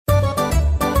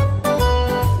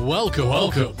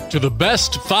Welcome to the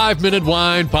Best 5-Minute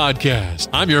Wine Podcast.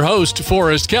 I'm your host,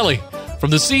 Forrest Kelly.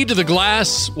 From the seed to the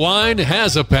glass, wine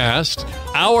has a past.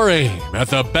 Our aim at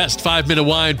the Best 5-Minute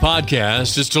Wine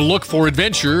Podcast is to look for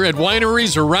adventure at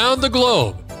wineries around the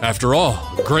globe. After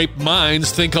all, great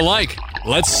minds think alike.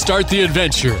 Let's start the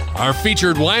adventure. Our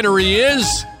featured winery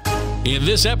is... In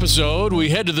this episode, we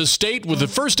head to the state where the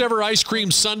first ever ice cream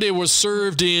sundae was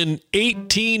served in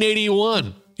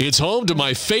 1881. It's home to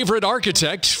my favorite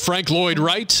architect, Frank Lloyd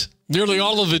Wright. Nearly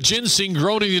all of the ginseng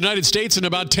grown in the United States and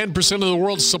about 10% of the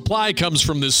world's supply comes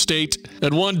from this state.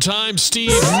 At one time,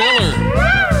 Steve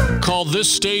Miller called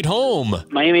this state home.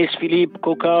 My name is Philippe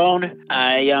Cocarde.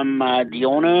 I am the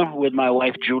owner with my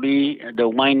wife Julie, the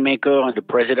winemaker and the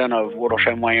president of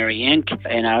Wollersheim Winery Inc.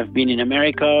 And I've been in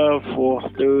America for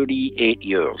 38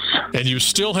 years. And you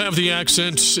still have the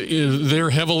accent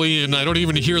there heavily, and I don't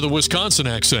even hear the Wisconsin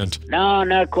accent. No,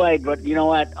 not quite. But you know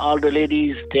what? All the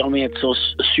ladies tell me it's so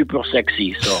super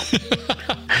sexy, so.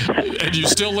 And you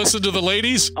still listen to the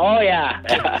ladies? Oh, yeah.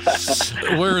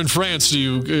 Where in France do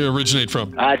you originate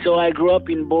from? So I grew up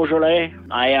in Beaujolais.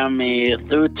 I am a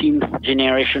 13th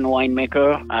generation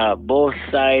winemaker. Both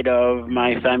sides of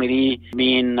my family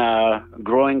been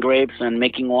growing grapes and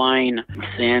making wine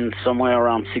since somewhere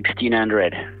around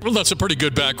 1600. Well, that's a pretty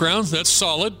good background. That's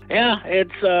solid. Yeah,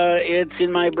 it's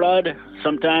in my blood.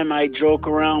 Sometimes I joke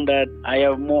around that I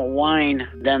have more wine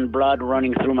than blood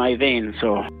running through my veins.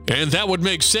 And that would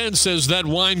make sense, as that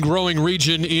wine-growing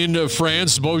region in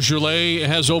France, Beaujolais,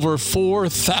 has over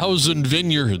 4,000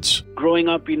 vineyards. Growing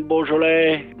up in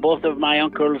Beaujolais, both of my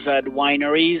uncles had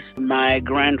wineries. My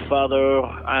grandfather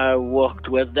worked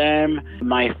with them.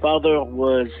 My father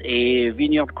was a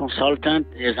vineyard consultant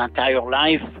his entire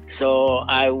life. So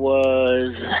I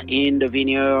was in the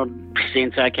vineyard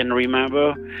since I can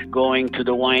remember, going to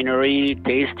the winery,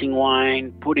 tasting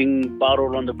wine, putting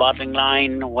bottle on the bottling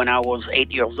line when I was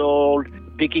 8 years old,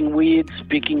 picking weeds,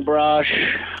 picking brush,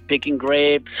 picking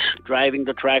grapes, driving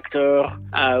the tractor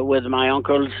with my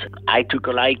uncles. I took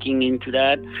a liking into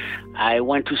that. I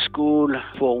went to school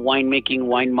for winemaking,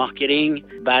 wine marketing,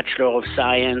 Bachelor of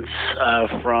Science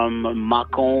from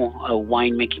Mâcon, a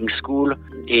winemaking school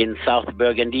in South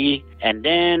Burgundy. And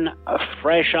then,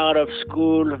 fresh out of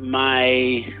school,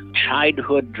 my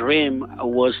childhood dream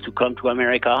was to come to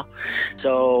America.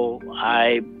 So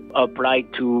I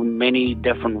applied to many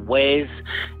different ways,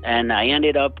 and I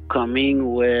ended up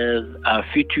coming with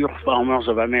Future Farmers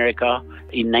of America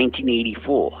in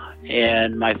 1984.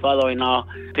 And my father-in-law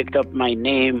picked up my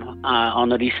name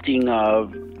on a listing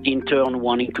of intern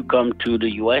wanting to come to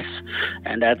the U.S.,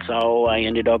 and that's how I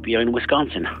ended up here in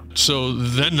Wisconsin. So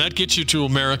then that gets you to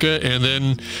America, and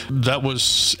then that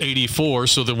was 84,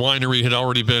 so the winery had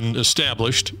already been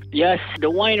established. Yes,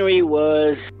 the winery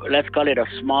was, let's call it a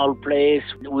small place.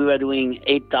 We were doing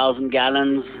 8,000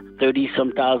 gallons,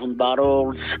 30-some thousand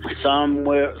bottles. Some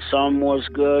was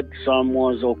good, some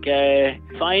was okay.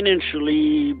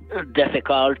 Financially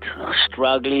difficult,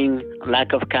 struggling,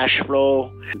 lack of cash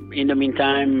flow. In the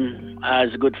meantime,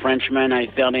 as a good Frenchman, I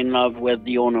fell in love with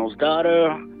the owner's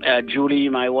daughter. Julie,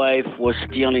 my wife, was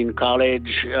still in college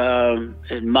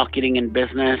in marketing and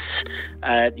business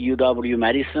at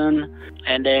UW-Madison.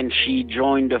 And then she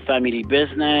joined the family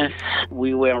business.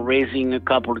 We were raising a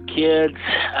couple of kids.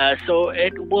 So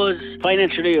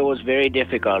financially, it was very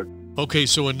difficult. Okay,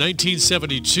 so in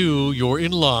 1972, your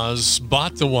in-laws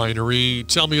bought the winery.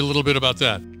 Tell me a little bit about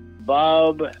that.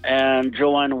 Bob and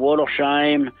Joanne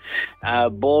Wollersheim,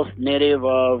 both native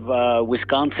of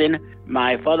Wisconsin.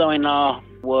 My father-in-law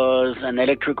was an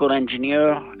electrical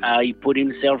engineer. He put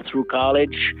himself through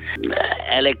college,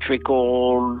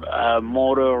 electrical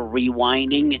motor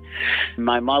rewinding.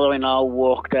 My mother-in-law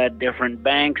worked at different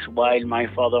banks while my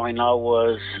father-in-law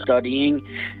was studying,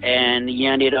 and he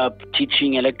ended up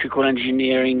teaching electrical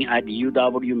engineering at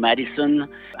UW-Madison.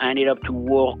 I ended up to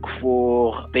work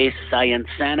for Base Science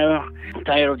Center.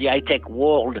 Tired of the high-tech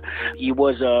world, he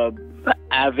was a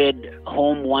avid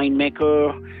home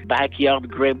winemaker, backyard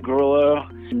grape grower,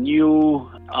 knew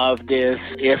of this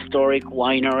historic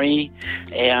winery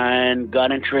and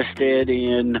got interested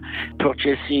in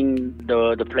purchasing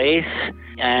the place.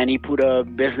 And he put a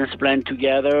business plan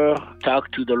together,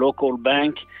 talked to the local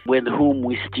bank with whom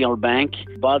we still bank,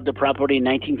 bought the property in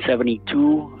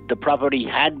 1972. The property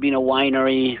had been a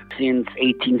winery since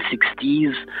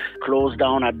 1860s, closed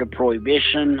down at the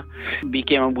Prohibition,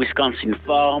 became a Wisconsin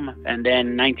farm, and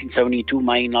then 1972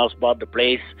 my in-laws bought the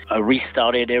place,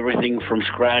 restarted everything from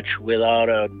scratch without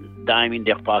a dime in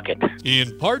their pocket.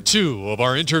 In part 2 of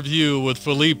our interview with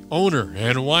Philippe, owner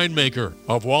and winemaker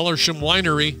of Wollersheim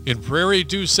Winery in Prairie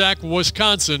du Sac,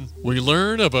 Wisconsin, we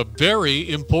learn of a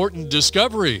very important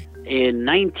discovery. In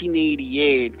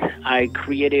 1988, I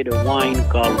created a wine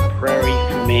called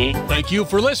Prairie. Thank you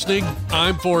for listening.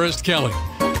 I'm Forrest Kelly.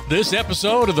 This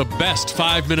episode of the Best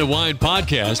 5-Minute Wine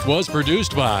Podcast was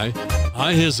produced by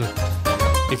iHizzle.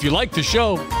 If you like the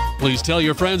show, please tell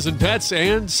your friends and pets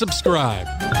and subscribe.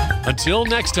 Until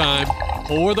next time,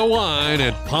 pour the wine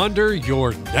and ponder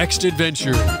your next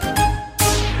adventure.